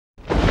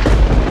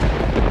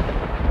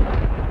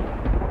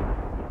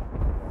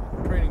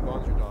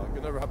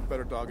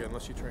better dog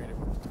unless you train him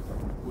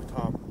with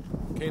Tom.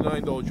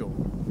 Canine Dojo.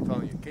 I'm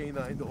telling you,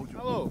 Canine Dojo.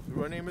 Hello,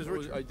 my name is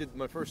Richmond. I did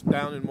my first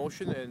down in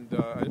motion, and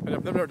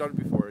I've never done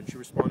it before, and she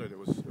responded. It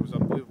was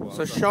unbelievable.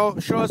 So show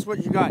us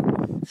what you got.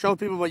 Show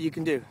people what you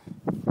can do.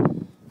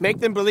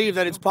 Make them believe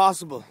that it's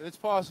possible. It's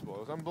possible.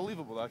 It was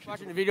unbelievable, actually.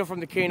 Watching a video from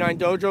the Canine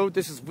Dojo.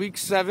 This is week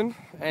 7,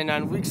 and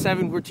on week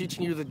 7 we're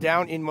teaching you the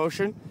down in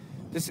motion.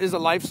 This is a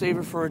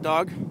lifesaver for a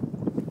dog.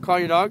 Call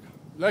your dog.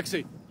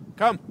 Lexi,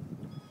 come.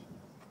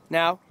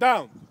 Now.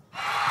 Down.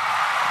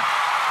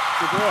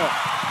 Good girl.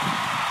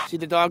 See,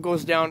 the dog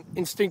goes down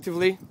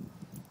instinctively.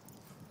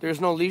 There's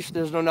no leash.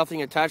 There's no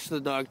nothing attached to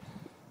the dog.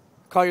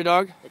 Call your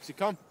dog. Lexi,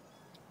 come.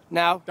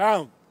 Now.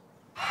 Down.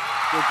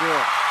 Good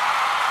girl.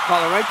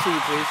 Call her right to you,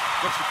 please.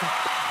 Lexi, come.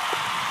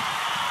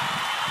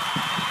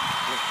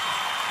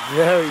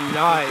 Very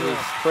nice.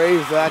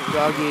 Praise that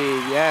doggy.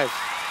 Yes.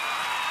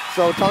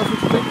 So tell us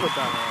what you think about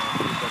that.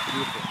 That's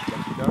beautiful.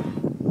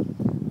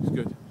 It's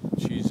good.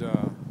 She's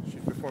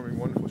performing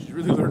wonderful. She's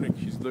really learning.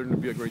 She's learning to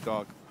be a great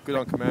dog. Good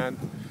on command.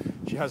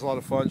 She has a lot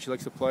of fun. She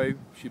likes to play.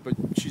 But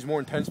she's more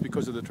intense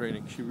because of the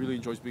training. She really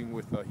enjoys being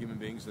with human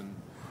beings and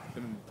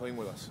playing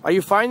with us. Are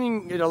you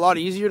finding it a lot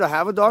easier to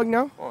have a dog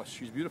now? Oh,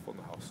 she's beautiful in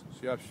the house.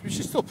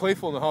 She's still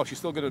playful in the house. She's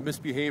still going to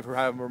misbehave or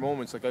have her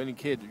moments like any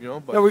kid, you know.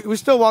 But no, we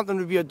still want them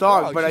to be a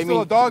dog, but she's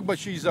still a dog, but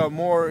she's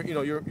more, you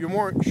know, you're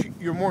more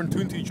in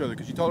tune to each other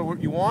because you tell her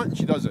what you want and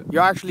she does it.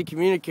 You're actually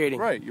communicating.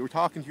 Right. You're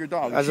talking to your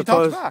dog. She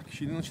talks back.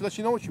 She lets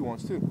you know what she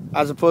wants too.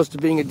 As opposed to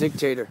being a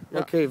dictator.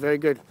 Yeah. Okay, very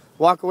good.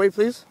 Walk away,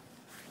 please.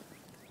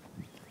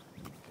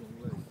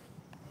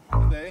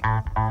 Stay.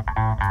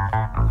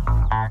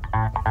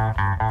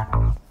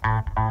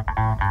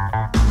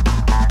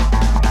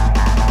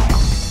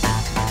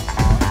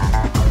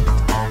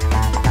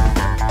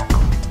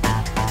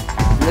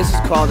 This is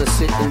called a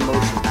sit in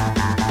motion.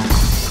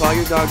 Call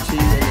your dog to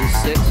you and they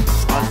sit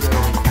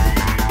positively.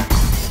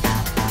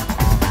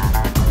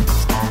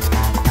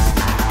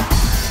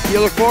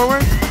 Heel her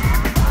forward.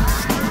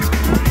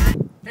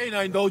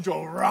 Canine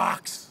Dojo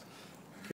rocks.